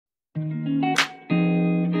Hello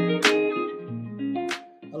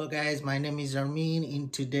guys, my name is Armin. In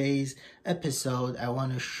today's episode, I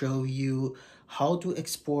want to show you how to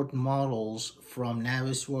export models from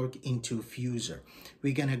Navisworks into Fuzor.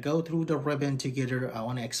 We're going to go through the ribbon together. I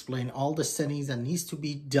want to explain all the settings that needs to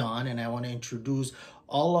be done, and I want to introduce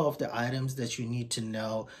all of the items that you need to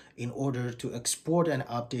know in order to export and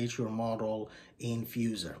update your model in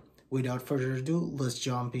Fuzor. Without further ado, let's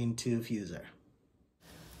jump into Fuzor.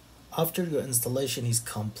 After your installation is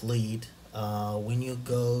complete, when you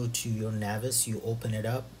go to your Navis, you open it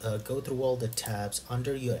up, go through all the tabs.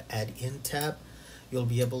 Under your add-in tab, you'll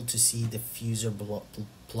be able to see the Fuzor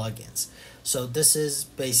plugins. So this is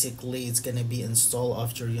basically, it's going to be installed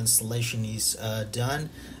after your installation is done.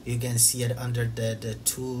 You can see it under the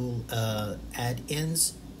tool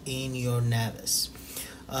add-ins in your Navis.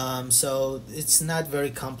 So it's not very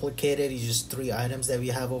complicated. It's just three items that we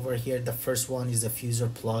have over here. The first one is the Fuzor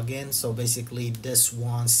plugin. So basically this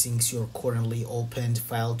one syncs your currently opened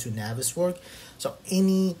file to Navisworks. So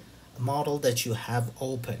any model that you have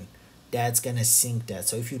open, that's gonna sync that.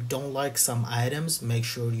 So if you don't like some items, make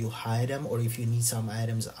sure you hide them, or if you need some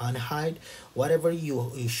items unhide, whatever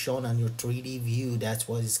is shown on your 3D view, that's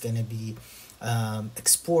what is gonna be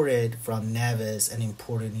exported from Navis and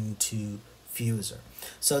imported into Fuzor.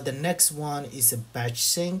 So the next one is a batch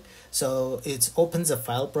sync. So it opens a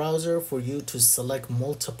file browser for you to select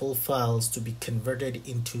multiple files to be converted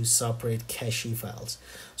into separate cache files.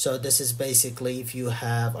 So this is basically if you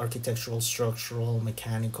have architectural, structural,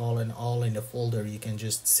 mechanical, and all in a folder, you can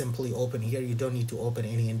just simply open here. You don't need to open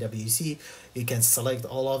any NWC. You can select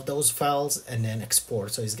all of those files and then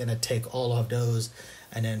export. So it's gonna take all of those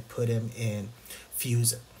and then put them in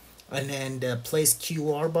Fuzor. And then the place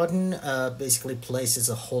QR button basically places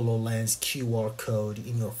a HoloLens QR code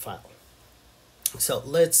in your file. So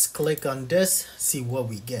let's click on this, see what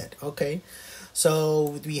we get. Okay,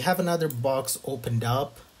 so we have another box opened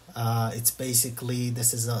up. It's basically,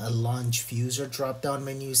 this is a launch Fuzor drop down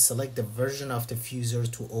menu. Select the version of the Fuzor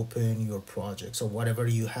to open your project. So whatever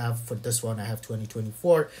you have, for this one I have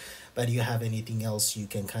 2024, but you have anything else, you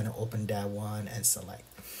can kind of open that one and select.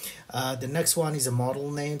 The next one is a model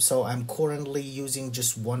name. So I'm currently using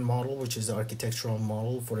just one model, which is the architectural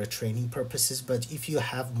model for the training purposes. But if you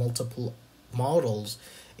have multiple models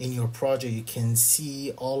in your project, you can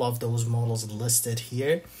see all of those models listed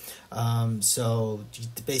here. So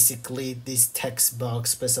basically this text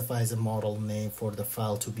box specifies a model name for the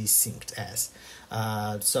file to be synced as.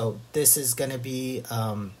 So this is going to be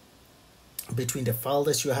between the file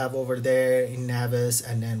that you have over there in Navis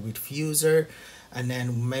and then with Fuzor. And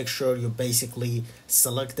then make sure you basically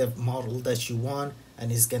select the model that you want,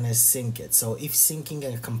 and it's gonna sync it. So if syncing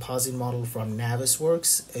a composite model from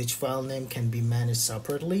Navisworks, each file name can be managed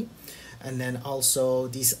separately. And then also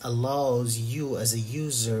this allows you as a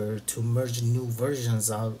user to merge new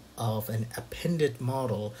versions of an appended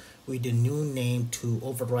model with a new name to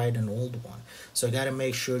override an old one. So you gotta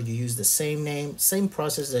make sure you use the same name, same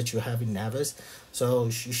process that you have in Navis. So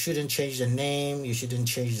you shouldn't change the name, you shouldn't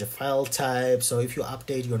change the file type. So if you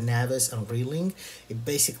update your Navis and Relink, it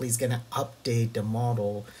basically is gonna update the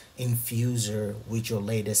model in Fuzor with your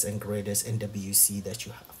latest and greatest NWC that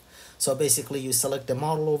you have. So basically you select the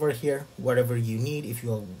model over here, whatever you need. If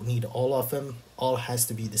you need all of them, all has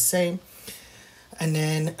to be the same. And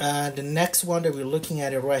then the next one that we're looking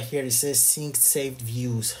at it right here, it says sync saved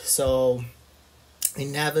views. So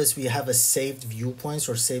in Navis, we have a saved viewpoints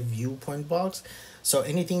or saved viewpoint box. So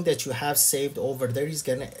anything that you have saved over there is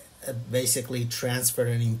gonna basically transfer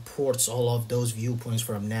and imports all of those viewpoints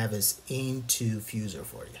from Navis into Fuzor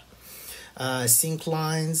for you. Sync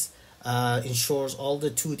lines ensures all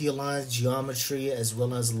the 2D lines, geometry, as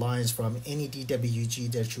well as lines from any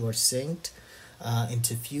DWG that you are synced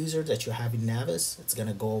into Fuzor that you have in Navis. It's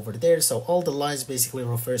gonna go over there. So all the lines basically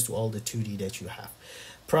refers to all the 2D that you have.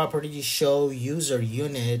 Properties show user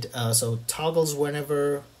unit, so toggles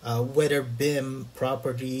whenever whether BIM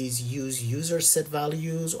properties use user set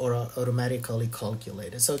values or are automatically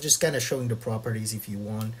calculated. So just kind of showing the properties if you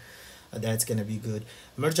want. That's gonna be good.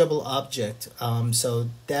 Mergeable object. So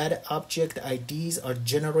that object IDs are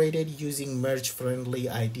generated using merge friendly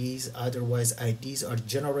IDs. Otherwise, IDs are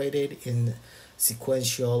generated in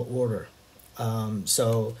sequential order.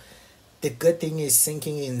 So the good thing is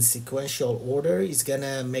syncing in sequential order is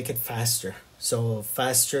gonna make it faster. So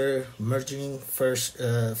faster merging first,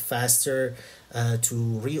 faster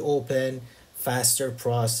to reopen, faster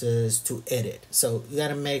process to edit. So you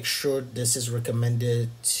gotta make sure this is recommended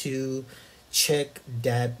to check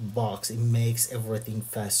that box. It makes everything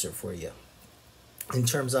faster for you in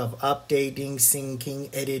terms of updating, syncing,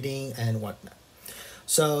 editing, and whatnot.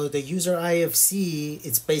 So the user IFC,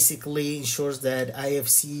 it's basically ensures that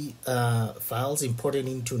IFC files imported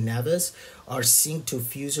into Navis are synced to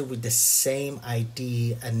Fuzor with the same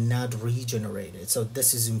ID and not regenerated. So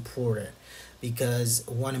this is important because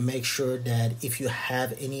I want to make sure that if you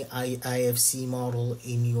have any IFC model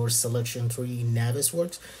in your selection tree in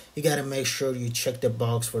Navisworks, you got to make sure you check the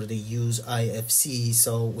box for the use IFC,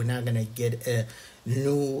 so we're not going to get a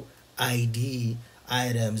new ID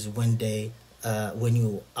items when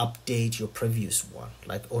you update your previous one,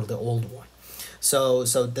 like, or the old one. So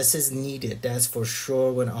this is needed, that's for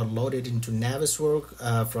sure, when are loaded into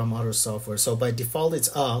Navisworks from other software. So by default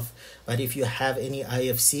it's off, but if you have any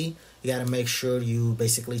IFC, you gotta make sure you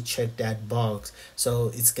basically check that box,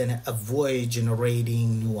 so it's gonna avoid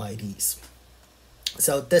generating new IDs.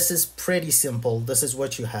 So this is pretty simple. This is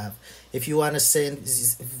what you have. If you want to send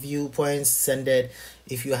viewpoints, send it.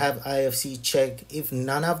 If you have IFC, check. If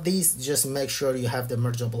none of these, just make sure you have the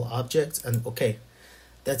mergeable objects, and okay,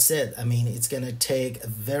 that's it. I mean, it's gonna take a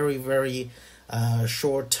very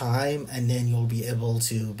short time, and then you'll be able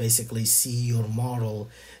to basically see your model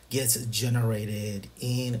gets generated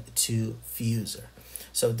into Fuzor.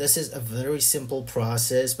 So this is a very simple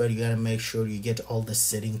process, but you gotta make sure you get all the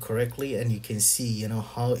setting correctly, and you can see, you know,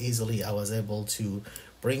 how easily I was able to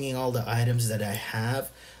bringing all the items that I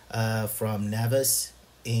have from Navis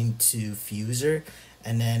into Fuzor.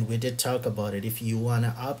 And then we did talk about it. If you want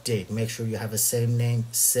to update, make sure you have a same name,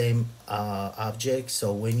 same object.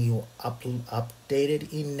 So when you update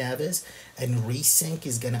it in Navis, and resync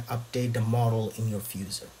is gonna update the model in your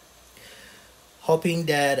Fuzor. Hoping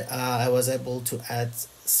that I was able to add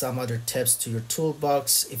some other tips to your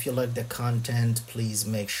toolbox. If you like the content, please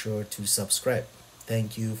make sure to subscribe.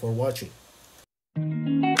 Thank you for watching.